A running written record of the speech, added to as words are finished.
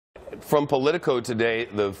from Politico today,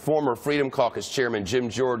 the former Freedom Caucus chairman, Jim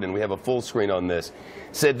Jordan, and we have a full screen on this,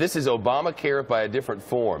 said this is Obamacare by a different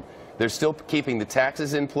form. They're still keeping the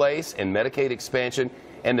taxes in place and Medicaid expansion,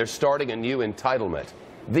 and they're starting a new entitlement.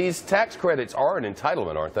 These tax credits are an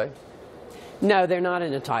entitlement, aren't they? No, they're not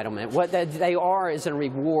an entitlement. What they are is a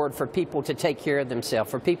reward for people to take care of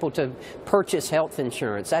themselves, for people to purchase health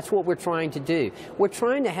insurance. That's what we're trying to do. We're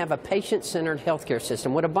trying to have a patient-centered healthcare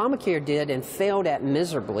system. What Obamacare did and failed at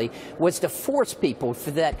miserably was to force people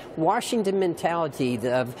for that Washington mentality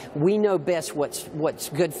of we know best what's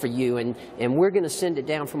good for you, and we're going to send it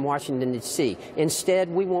down from Washington, D.C. Instead,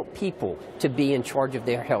 we want people to be in charge of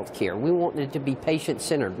their health care. We want it to be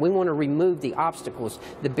patient-centered. We want to remove the obstacles,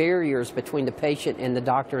 the barriers between the patient and the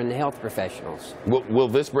doctor and the health professionals. Will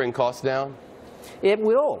this bring costs down? It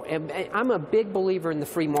will. I'm a big believer in the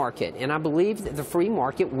free market, and I believe that the free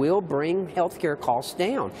market will bring healthcare costs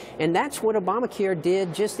down. And that's what Obamacare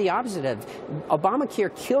did, just the opposite of.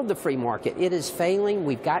 Obamacare killed the free market. It is failing.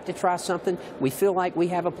 We've got to try something. We feel like we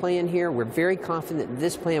have a plan here. We're very confident that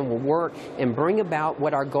this plan will work and bring about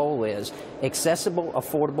what our goal is: accessible,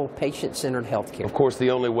 affordable, patient-centered healthcare. Of course, the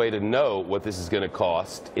only way to know what this is going to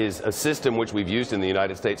cost is a system which we've used in the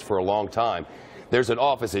United States for a long time. There's an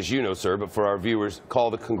office, as you know, sir, but for our viewers,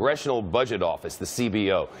 called the Congressional Budget Office, the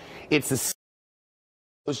CBO. It's the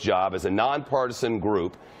CBO's job as a nonpartisan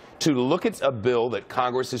group to look at a bill that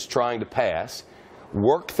Congress is trying to pass,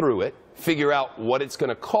 work through it, figure out what it's going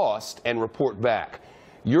to cost, and report back.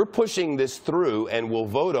 You're pushing this through, and we'll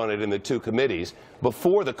vote on it in the two committees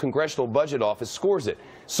before the Congressional Budget Office scores it.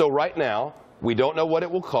 So right now, we don't know what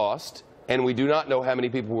it will cost, and we do not know how many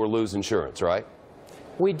people will lose insurance, right?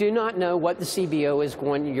 We do not know what the CBO is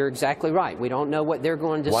going to. You're exactly right. We don't know what they're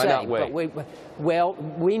going to say. Why not wait?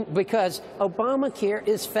 But because Obamacare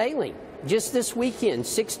is failing. Just this weekend,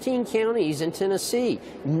 16 counties in Tennessee,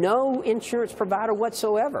 no insurance provider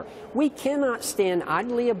whatsoever. We cannot stand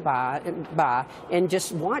idly by and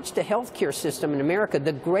just watch the healthcare system in America,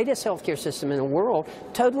 the greatest healthcare system in the world,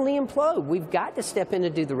 totally implode. We've got to step in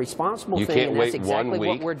and do the responsible thing, and that's exactly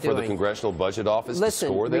what we're doing. You can't wait 1 week for the Congressional Budget Office to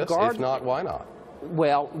score this? If not, why not?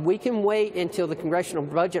 Well, we can wait until the Congressional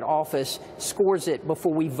Budget Office scores it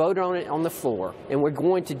before we vote on it on the floor, and we're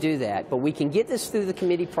going to do that. But we can get this through the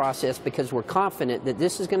committee process because we're confident that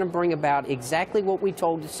this is going to bring about exactly what we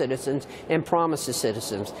told the citizens and promised the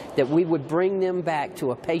citizens, that we would bring them back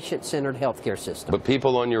to a patient-centered healthcare system. But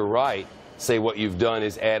people on your right say what you've done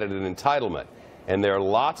is added an entitlement. And there are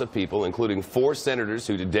lots of people, including 4 senators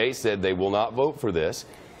who today said they will not vote for this,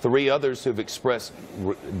 3 others who've expressed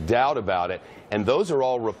doubt about it, and those are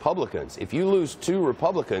all Republicans. If you lose 2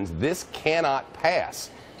 Republicans, this cannot pass.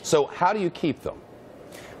 So how do you keep them?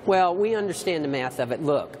 Well, we understand the math of it.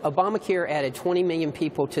 Look, Obamacare added 20 million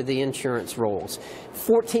people to the insurance rolls.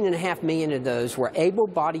 14.5 million of those were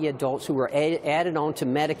able-bodied adults who were added on to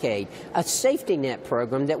Medicaid, a safety net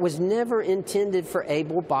program that was never intended for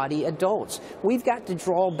able-bodied adults. We've got to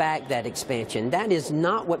draw back that expansion. That is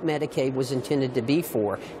not what Medicaid was intended to be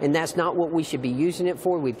for, and that's not what we should be using it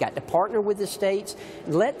for. We've got to partner with the states,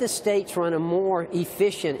 let the states run a more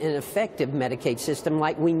efficient and effective Medicaid system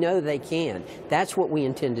like we know they can. That's what we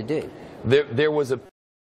intend to do. There was a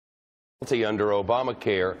penalty under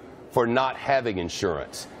Obamacare for not having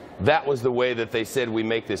insurance. That was the way that they said we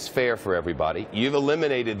make this fair for everybody. You've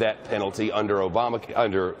eliminated that penalty under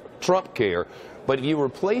Trumpcare, but you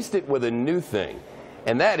replaced it with a new thing.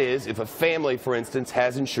 And that is, if a family, for instance,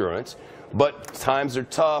 has insurance, but times are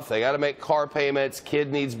tough, they got to make car payments,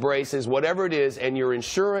 kid needs braces, whatever it is, and your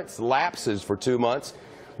insurance lapses for 2 months,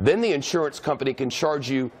 then the insurance company can charge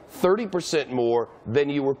you 30% more than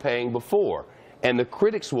you were paying before. And the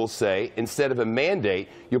critics will say, instead of a mandate,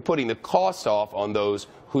 you're putting the cost off on those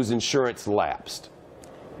whose insurance lapsed.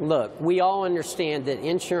 Look, we all understand that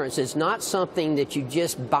insurance is not something that you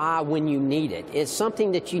just buy when you need it. It's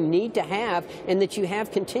something that you need to have and that you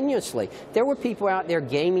have continuously. There were people out there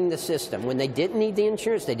gaming the system. When they didn't need the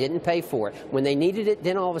insurance, they didn't pay for it. When they needed it,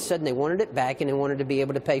 then all of a sudden they wanted it back and they wanted to be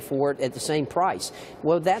able to pay for it at the same price.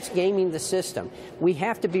 Well, that's gaming the system. We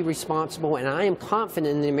have to be responsible, and I am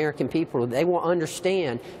confident in the American people. They will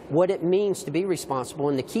understand what it means to be responsible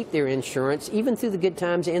and to keep their insurance, even through the good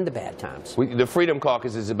times and the bad times. The Freedom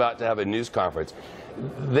Caucus is about to have a news conference.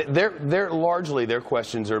 Largely their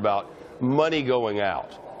questions are about money going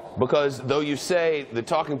out, because though you say the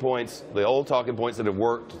talking points, the old talking points that have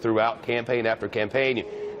worked throughout campaign after campaign,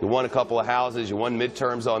 you won a couple of houses, you won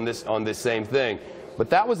midterms on this same thing, but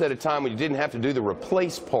that was at a time when you didn't have to do the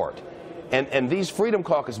replace part. And these Freedom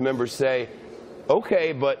Caucus members say,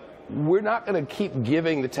 okay, but we're not going to keep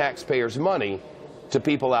giving the taxpayers money to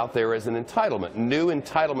people out there as an entitlement. New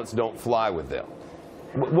entitlements don't fly with them.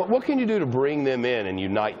 What can you do to bring them in and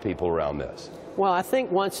unite people around this? Well, I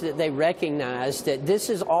think once that they recognize that this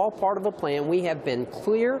is all part of a plan, we have been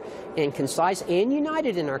clear and concise and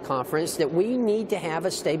united in our conference that we need to have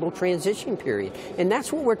a stable transition period. And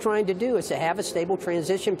that's what we're trying to do, is to have a stable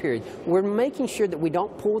transition period. We're making sure that we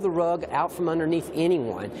don't pull the rug out from underneath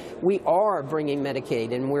anyone. We are bringing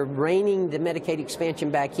Medicaid, and we're reining the Medicaid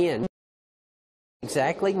expansion back in.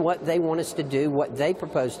 Exactly what they want us to do, what they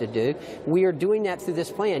propose to do. We are doing that through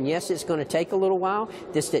this plan. Yes, it's going to take a little while.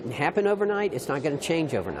 This didn't happen overnight. It's not going to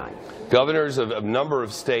change overnight. Governors of a number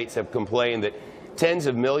of states have complained that tens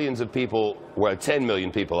of millions of people, well, 10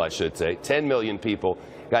 million people, I should say, 10 million people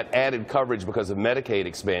got added coverage because of Medicaid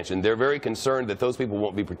expansion. They're very concerned that those people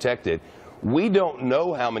won't be protected. We don't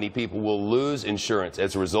know how many people will lose insurance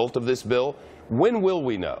as a result of this bill. When will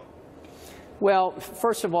we know? Well,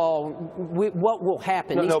 first of all, what will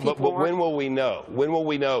happen? But when will we know? When will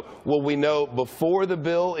we know? Will we know before the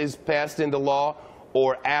bill is passed into law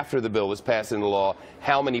or after the bill is passed into law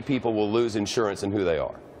how many people will lose insurance and who they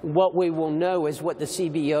are? What we will know is what the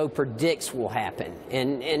CBO predicts will happen.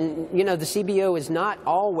 And you know, the CBO is not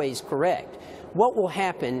always correct. What will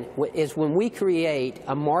happen is when we create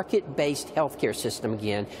a market-based healthcare system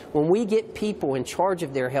again, when we get people in charge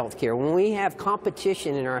of their healthcare, when we have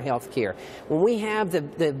competition in our healthcare, when we have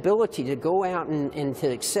the ability to go out and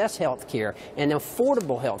to access healthcare and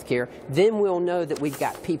affordable healthcare, then we'll know that we've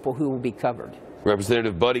got people who will be covered.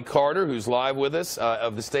 Representative Buddy Carter, who's live with us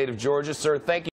of the state of Georgia. Sir, thank you.